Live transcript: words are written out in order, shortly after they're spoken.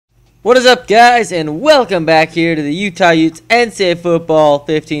What is up, guys, and welcome back here to the Utah Utes NCAA Football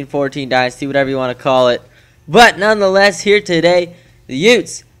 15-14 Dynasty, whatever you want to call it. But nonetheless, here today, the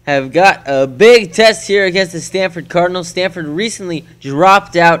Utes have got a big test here against the Stanford Cardinals. Stanford recently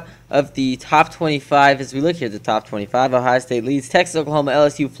dropped out of the top 25. As we look here at the top 25, Ohio State leads Texas, Oklahoma,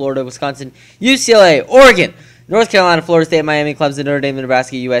 LSU, Florida, Wisconsin, UCLA, Oregon, North Carolina, Florida State, Miami, Clemson, Notre Dame,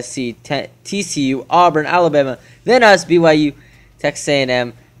 Nebraska, USC, TCU, Auburn, Alabama, then us, BYU, Texas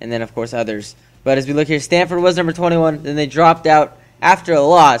A&M, and then, of course, others. But as we look here, Stanford was number 21. Then they dropped out after a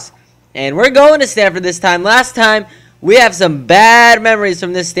loss. And we're going to Stanford this time. Last time, we have some bad memories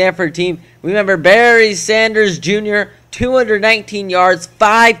from this Stanford team. We remember Barry Sanders Jr., 219 yards,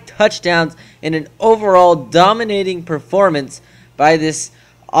 5 touchdowns, and an overall dominating performance by this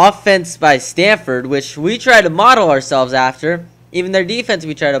offense by Stanford, which we try to model ourselves after. Even their defense,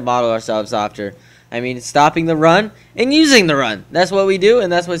 we try to model ourselves after. I mean, stopping the run and using the run. That's what we do,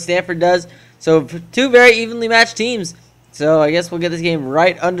 and that's what Stanford does. So, two very evenly matched teams. So, I guess we'll get this game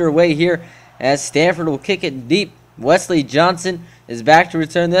right underway here as Stanford will kick it deep. Wesley Johnson is back to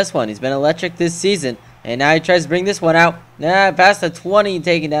return this one. He's been electric this season, and now he tries to bring this one out. Past the 20,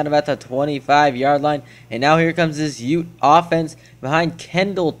 taken down about the 25-yard line. And now here comes this Ute offense behind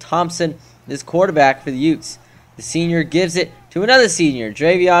Kendall Thompson, this quarterback for the Utes. The senior gives it to another senior.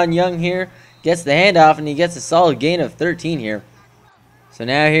 Dravion Young here gets the handoff, and he gets a solid gain of 13 here. So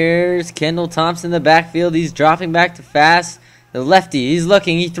now here's Kendall Thompson in the backfield. He's dropping back to fast. The lefty, he's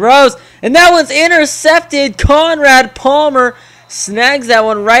looking, he throws, and that one's intercepted. Conrad Palmer snags that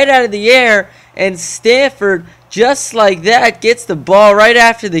one right out of the air, and Stanford, just like that, gets the ball right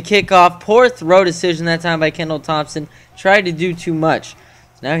after the kickoff. Poor throw decision that time by Kendall Thompson. Tried to do too much.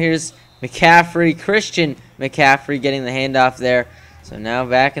 So now here's McCaffrey, Christian McCaffrey getting the handoff there. So now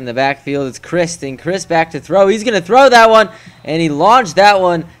back in the backfield, it's Chris, and Chris back to throw. He's going to throw that one, and he launched that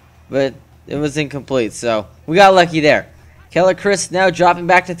one, but it was incomplete. So we got lucky there. Keller Chris now dropping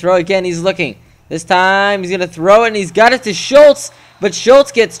back to throw again. He's looking. This time he's going to throw it, and he's got it to Schultz, but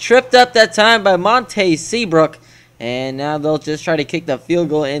Schultz gets tripped up that time by Monte Seabrook. And now they'll just try to kick the field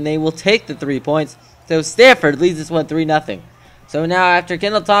goal, and they will take the 3 points. So Stanford leads this one 3-0. So now after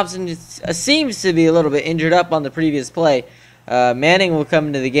Kendall Thompson seems to be a little bit injured up on the previous play, Manning will come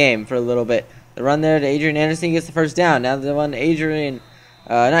into the game for a little bit. The run there to Adrian Anderson gets the first down. Now the one Travion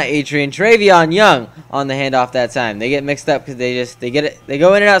Young on the handoff that time. They get mixed up because they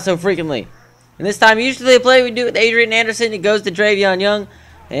go in and out so frequently. And this time, usually the play we do with Adrian Anderson, it goes to Travion Young,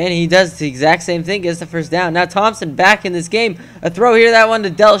 and he does the exact same thing, gets the first down. Now Thompson back in this game. A throw here, that one to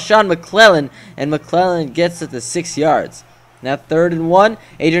Delshawn McClellan, and McClellan gets it to 6 yards. Now 3rd and 1.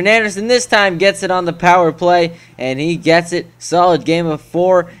 Adrian Anderson this time gets it on the power play, and he gets it. Solid game of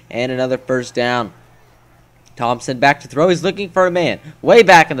 4 and another first down. Thompson back to throw. He's looking for a man. Way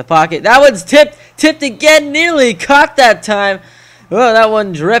back in the pocket. That one's tipped. Tipped again. Nearly caught that time. Oh, that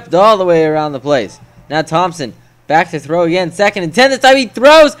one dripped all the way around the place. Now Thompson back to throw again. 2nd and 10. This time he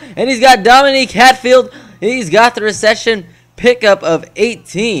throws, and he's got Dominique Hatfield. He's got the reception pickup of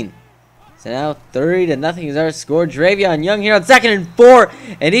 18. So now 30-0 is our score. Dravion Young here on 2nd and 4,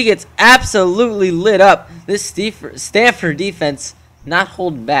 and he gets absolutely lit up. This Stanford defense not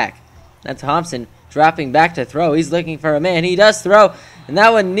holding back. Now Thompson dropping back to throw. He's looking for a man. He does throw, and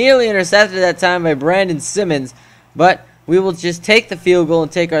that one nearly intercepted that time by Brandon Simmons. But we will just take the field goal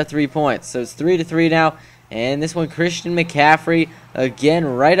and take our 3 points. So it's 3-3 now. And this one, Christian McCaffrey, again,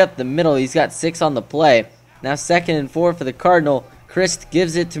 right up the middle. He's got 6 on the play. Now 2nd and 4 for the Cardinal. Chris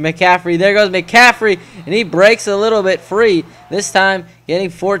gives it to McCaffrey. There goes McCaffrey, and he breaks a little bit free. This time, getting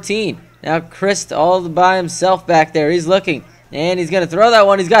 14. Now Chris all by himself back there. He's looking, and he's going to throw that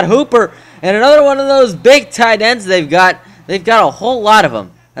one. He's got Hooper, and another one of those big tight ends they've got. They've got a whole lot of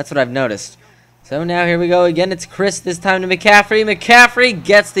them. That's what I've noticed. So now here we go again. It's Chris this time to McCaffrey. McCaffrey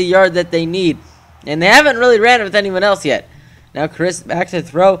gets the yard that they need, and they haven't really ran it with anyone else yet. Now Chris back to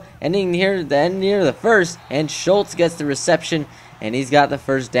throw, ending here the end near the first, and Schultz gets the reception, and he's got the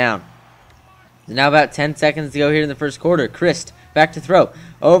first down. Now about 10 seconds to go here in the first quarter. Chris back to throw.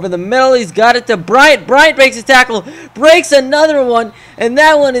 Over the middle, he's got it to Bryant. Bryant breaks his tackle, breaks another one, and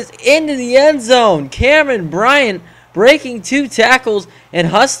that one is into the end zone. Cameron Bryant breaking 2 tackles and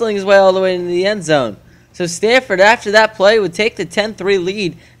hustling his way all the way into the end zone. So Stanford, after that play, would take the 10-3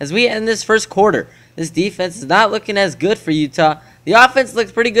 lead as we end this first quarter. This defense is not looking as good for Utah. The offense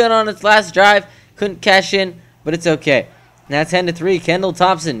looks pretty good on its last drive. Couldn't cash in, but it's okay. Now 10-3, Kendall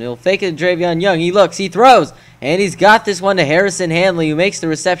Thompson. He'll fake it to Dravion Young. He looks, he throws, and he's got this one to Harrison Hanley, who makes the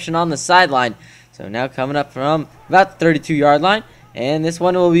reception on the sideline. So now coming up from about the 32-yard line, And this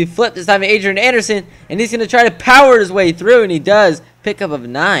one will be flipped this time to Adrian Anderson. And he's going to try to power his way through. And he does. Pickup of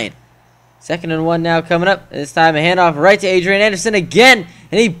 9. 2nd and 1 now coming up. This time a handoff right to Adrian Anderson again.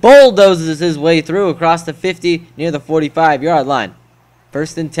 And he bulldozes his way through across the 50 near the 45-yard line.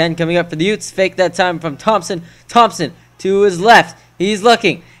 1st and 10 coming up for the Utes. Fake that time from Thompson. Thompson to his left. He's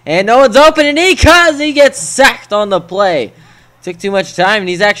looking. And no one's open. And he gets sacked on the play. Took too much time and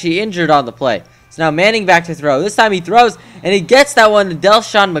he's actually injured on the play. So now Manning back to throw. This time he throws and he gets that one to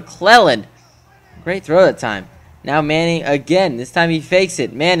Delshon McClellan. Great throw that time. Now Manning again. This time he fakes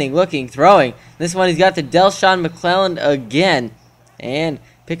it. Manning looking, throwing. This one he's got to Delshon McClellan again. And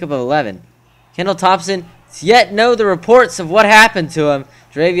pickup of 11. Kendall Thompson yet know the reports of what happened to him.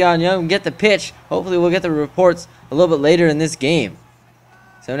 Dravion Young get the pitch. Hopefully we'll get the reports a little bit later in this game.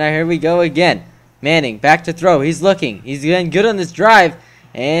 So now here we go again. Manning back to throw. He's looking. He's getting good on this drive.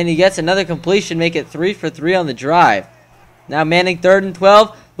 And he gets another completion. Make it 3 for 3 on the drive. Now Manning 3rd and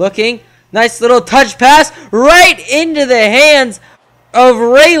 12. Looking. Nice little touch pass right into the hands of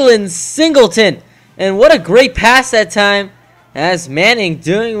Raylan Singleton. And what a great pass that time, as Manning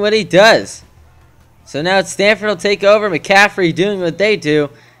doing what he does. So now Stanford will take over. McCaffrey doing what they do.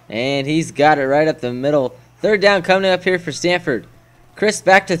 And he's got it right up the middle. 3rd down coming up here for Stanford. Chris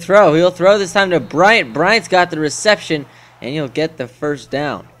back to throw. He'll throw this time to Bryant. Bryant's got the reception. And he'll get the 1st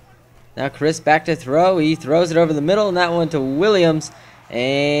down. Now Chris back to throw. He throws it over the middle. And that one to Williams.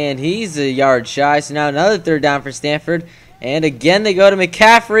 And he's a yard shy. So now another 3rd down for Stanford. And again they go to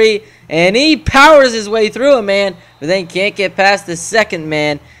McCaffrey. And he powers his way through a man. But then can't get past the 2nd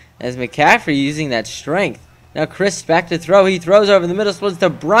man. As McCaffrey using that strength. Now Chris back to throw. He throws over the middle. Splits to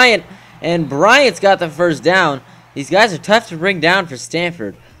Bryant. And Bryant's got the 1st down. These guys are tough to bring down for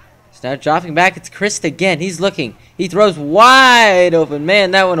Stanford. So now dropping back. It's Chris again. He's looking. He throws wide open.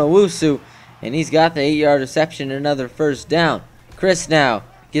 Man, that one Owusu. And he's got the 8-yard reception and another 1st down. Chris now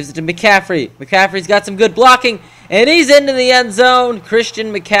gives it to McCaffrey. McCaffrey's got some good blocking. And he's into the end zone.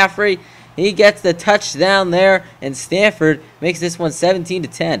 Christian McCaffrey. He gets the touchdown there. And Stanford makes this one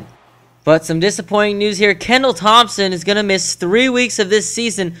 17-10. But some disappointing news here. Kendall Thompson is going to miss 3 weeks of this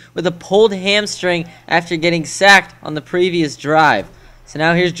season with a pulled hamstring after getting sacked on the previous drive. So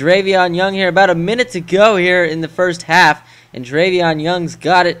now here's Dravion Young here. About a minute to go here in the 1st half. And Dravion Young's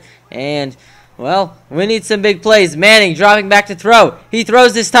got it. And well, we need some big plays. Manning dropping back to throw. He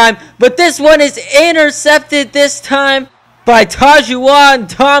throws this time, but this one is intercepted this time by Tajuan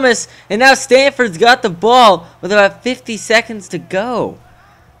Thomas. And now Stanford's got the ball with about 50 seconds to go.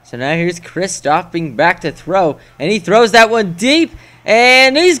 So now here's Chris dropping back to throw. And he throws that one deep.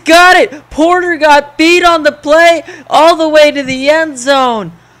 And he's got it. Porter got beat on the play all the way to the end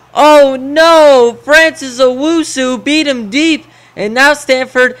zone. Oh no. Francis Owusu beat him deep. And now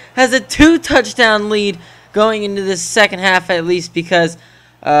Stanford has a 2-touchdown lead going into this 2nd half at least, because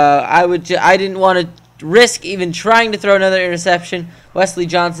I didn't want to risk even trying to throw another interception. Wesley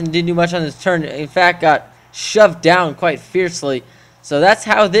Johnson didn't do much on his turn. In fact, got shoved down quite fiercely. So that's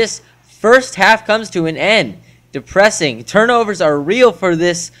how this 1st half comes to an end. Depressing. Turnovers are real for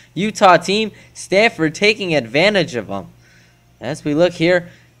this Utah team. Stanford taking advantage of them. As we look here,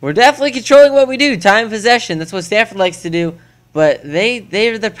 we're definitely controlling what we do. Time possession. That's what Stanford likes to do. But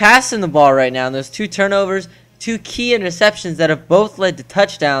they're passing the ball right now. And those 2 turnovers, 2 key interceptions that have both led to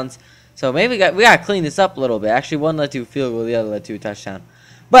touchdowns. So maybe we got to clean this up a little bit. Actually, one led to a field goal, the other led to a touchdown.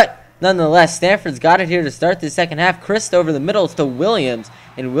 But nonetheless, Stanford's got it here to start the 2nd half. Chris over the middle to Williams.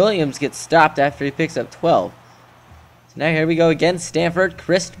 And Williams gets stopped after he picks up 12. So now here we go again. Stanford.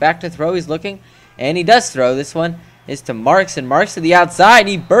 Chris back to throw. He's looking. And he does throw. This one is to Marks. And Marks to the outside.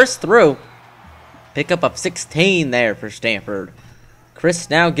 He bursts through. Pickup of 16 there for Stanford. Chris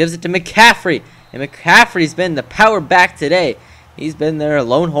now gives it to McCaffrey. And McCaffrey's been the power back today. He's been their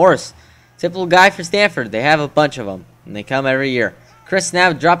lone horse. Typical guy for Stanford. They have a bunch of them. And they come every year. Chris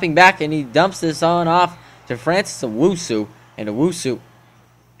now dropping back. And he dumps this on off to Francis Owusu. And Owusu.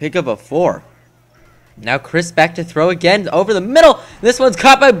 Pickup of 4. Now Chris back to throw again. Over the middle. This one's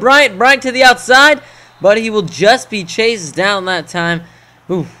caught by Bryant. Bryant to the outside. But he will just be chased down that time.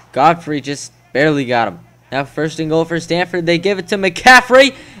 Ooh, Godfrey just barely got him. Now 1st and goal for Stanford. They give it to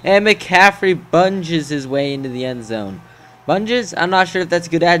McCaffrey. And McCaffrey bunges his way into the end zone. Bunges? I'm not sure if that's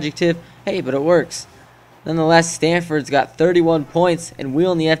a good adjective. Hey, but it works. Nonetheless, Stanford's got 31 points. And we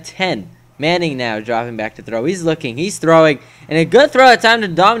only have 10. Manning now dropping back to throw. He's looking. He's throwing. And a good throw at time to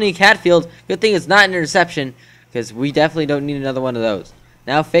Dominique Hatfield. Good thing it's not an interception, because we definitely don't need another one of those.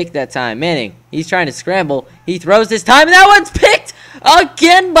 Now fake that time. Manning. He's trying to scramble. He throws this time. And that one's picked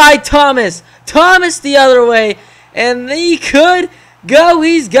again by Thomas. Thomas the other way. And he could go.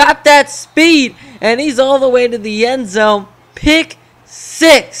 He's got that speed. And he's all the way to the end zone. Pick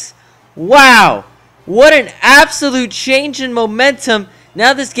 6. Wow. What an absolute change in momentum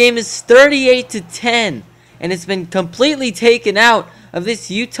Now this game is 38-10, and it's been completely taken out of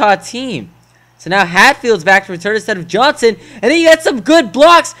this Utah team. So now Hatfield's back to return instead of Johnson, and he gets some good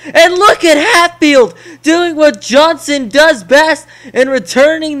blocks. And look at Hatfield doing what Johnson does best and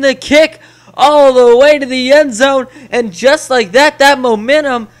returning the kick all the way to the end zone. And just like that, that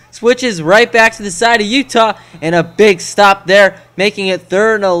momentum switches right back to the side of Utah, and a big stop there, making it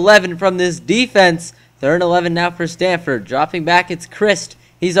 3rd and 11 from this defense. 3rd and 11 now for Stanford. Dropping back, it's Christ.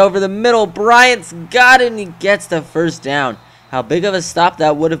 He's over the middle. Bryant's got it, and he gets the first down. How big of a stop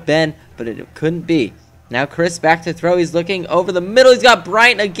that would have been, but it couldn't be. Now Chris back to throw. He's looking over the middle. He's got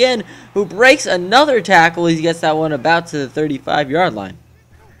Bryant again, who breaks another tackle. He gets that one about to the 35-yard line.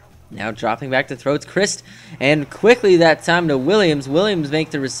 Now dropping back to throw, it's Chris, and quickly that time to Williams. Williams make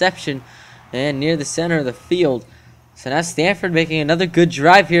the reception and near the center of the field. So now Stanford making another good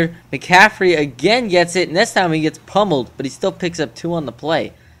drive here. McCaffrey again gets it, and this time he gets pummeled, but he still picks up 2 on the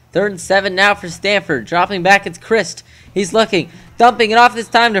play. 3rd and 7 now for Stanford. Dropping back, it's Christ. He's looking, dumping it off this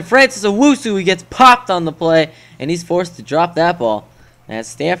time to Francis Owusu. He gets popped on the play, and he's forced to drop that ball. As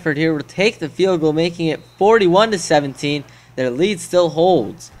Stanford here will take the field goal, making it 41-17. Their lead still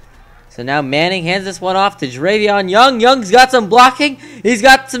holds. So now Manning hands this one off to Dravion Young. Young's got some blocking. He's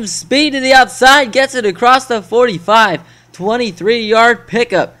got some speed to the outside. Gets it across the 45. 23-yard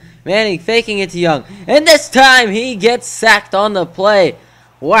pickup. Manning faking it to Young. And this time he gets sacked on the play.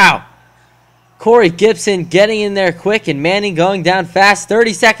 Wow. Corey Gibson getting in there quick, and Manning going down fast.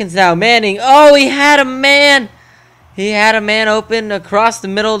 30 seconds now. Manning. Oh, he had a man. He had a man open across the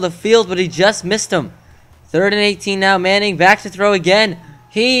middle of the field, but he just missed him. 3rd and 18 now. Manning back to throw again.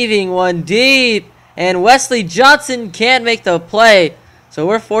 Heaving one deep, and Wesley Johnson can't make the play, so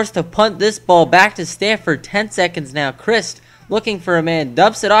we're forced to punt this ball back to Stanford. 10 seconds now. Christ looking for a man,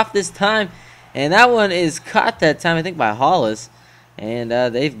 dumps it off this time, and that one is caught that time, I think, by Hollis, and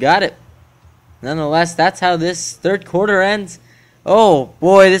they've got it. Nonetheless, that's how this 3rd quarter ends. Oh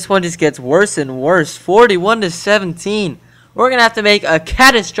boy, this one just gets worse and worse. 41-17. We're gonna have to make a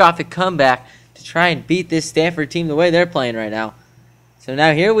catastrophic comeback to try and beat this Stanford team the way they're playing right now. So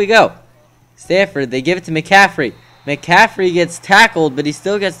now here we go. Stanford, they give it to McCaffrey. McCaffrey gets tackled, but he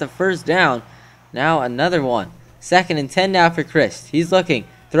still gets the first down. Now another one. 2nd and 10 now for Chris. He's looking.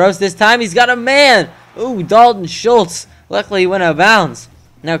 Throws this time. He's got a man. Ooh, Dalton Schultz. Luckily he went out of bounds.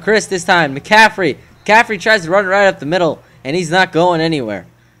 Now Chris this time. McCaffrey. McCaffrey tries to run right up the middle, and he's not going anywhere.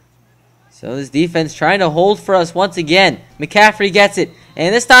 So this defense trying to hold for us once again. McCaffrey gets it,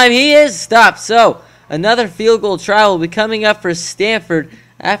 and this time he is stopped. So another field goal try will be coming up for Stanford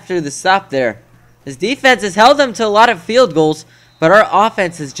after the stop there. This defense has held them to a lot of field goals, but our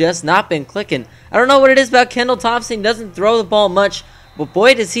offense has just not been clicking. I don't know what it is about Kendall Thompson. He doesn't throw the ball much, but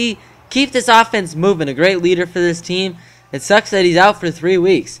boy, does he keep this offense moving. A great leader for this team. It sucks that he's out for 3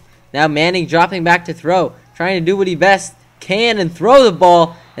 weeks. Now Manning dropping back to throw, trying to do what he best can and throw the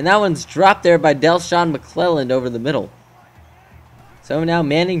ball, and that one's dropped there by Delshawn McClelland over the middle. So now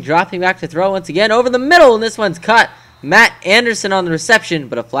Manning dropping back to throw once again over the middle, and this one's caught. Matt Anderson on the reception,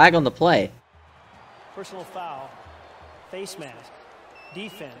 but a flag on the play. Personal foul, face mask,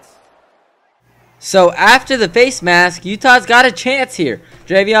 defense. So after the face mask, Utah's got a chance here.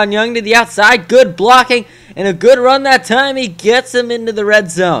 Dravion Young to the outside, good blocking, and a good run that time. He gets him into the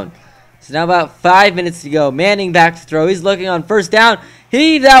red zone. So now about 5 minutes to go. Manning back to throw. He's looking on 1st down.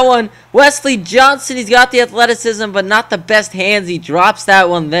 Heave that one. Wesley Johnson, he's got the athleticism, but not the best hands. He drops that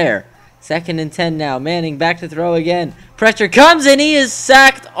one there. 2nd and 10 now. Manning back to throw again. Pressure comes, and he is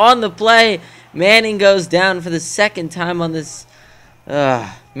sacked on the play. Manning goes down for the 2nd time on this.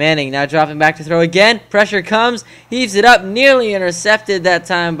 Manning now dropping back to throw again. Pressure comes. Heaves it up. Nearly intercepted that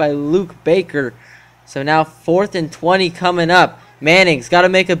time by Luke Baker. So now 4th and 20 coming up. Manning's got to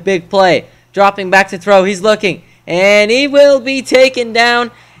make a big play. Dropping back to throw. He's looking. And he will be taken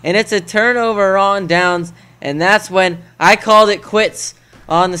down. And it's a turnover on downs. And that's when I called it quits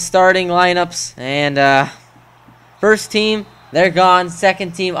on the starting lineups. And first team, they're gone.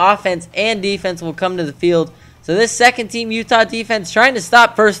 2nd team, offense and defense will come to the field. So this 2nd team Utah defense trying to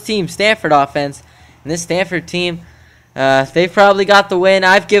stop 1st team Stanford offense. And this Stanford team, they've probably got the win.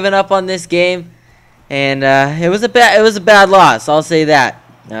 I've given up on this game. And it was a bad loss, I'll say that.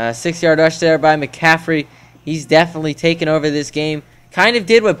 6-yard rush there by McCaffrey. He's definitely taken over this game. Kind of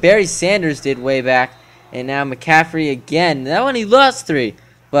did what Barry Sanders did way back. And now McCaffrey again. That one he lost 3.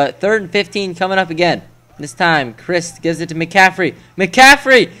 But 3rd and 15 coming up again. This time, Chris gives it to McCaffrey.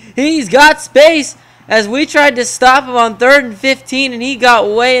 McCaffrey, he's got space as we tried to stop him on 3rd and 15, and he got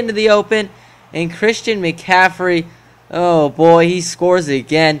way into the open. And Christian McCaffrey, oh boy, he scores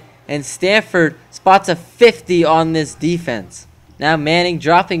again. And Stanford spots a 50 on this defense. Now Manning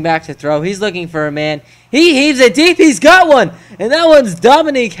dropping back to throw. He's looking for a man. He heaves it deep. He's got one. And that one's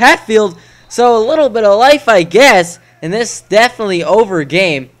Dominique Hatfield. So a little bit of life, I guess. And this definitely over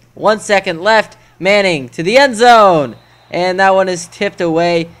game. 1 second left. Manning to the end zone. And that one is tipped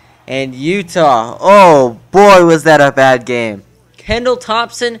away. And Utah. Oh, boy, was that a bad game. Kendall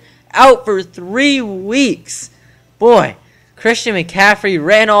Thompson out for 3 weeks. Boy, Christian McCaffrey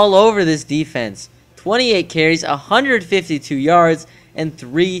ran all over this defense. 28 carries, 152 yards, and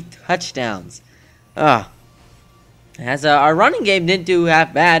 3 touchdowns. Our running game didn't do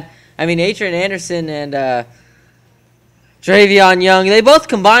half bad. I mean, Adrian Anderson and Travion Young, they both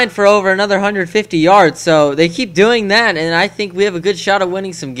combined for over another 150 yards. So they keep doing that, and I think we have a good shot of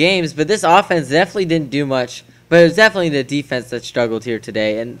winning some games. But this offense definitely didn't do much. But it was definitely the defense that struggled here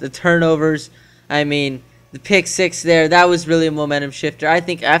today. And the turnovers, I mean, the pick 6 there, that was really a momentum shifter. I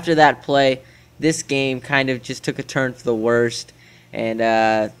think after that play, this game kind of just took a turn for the worst, and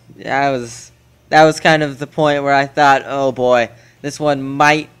that was kind of the point where I thought, oh boy, this one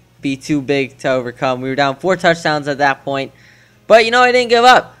might be too big to overcome. We were down 4 touchdowns at that point, but you know, I didn't give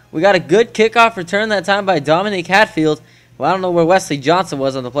up. We got a good kickoff return that time by Dominique Hatfield. Well, I don't know where Wesley Johnson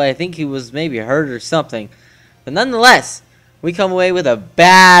was on the play. I think he was maybe hurt or something, but nonetheless, we come away with a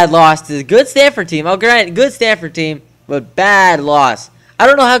bad loss to the good Stanford team. I'll grant, good Stanford team, but bad loss. I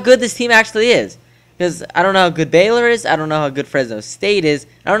don't know how good this team actually is, because I don't know how good Baylor is, I don't know how good Fresno State is,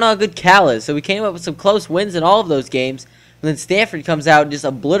 I don't know how good Cal is. So we came up with some close wins in all of those games, and then Stanford comes out and just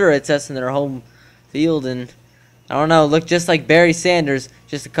obliterates us in their home field, and I don't know, looked just like Barry Sanders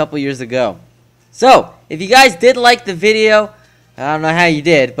just a couple years ago. So, if you guys did like the video, I don't know how you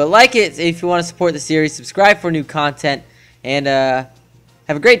did, but like it if you want to support the series, subscribe for new content, and have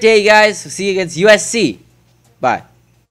a great day, you guys. We'll see you against USC. Bye.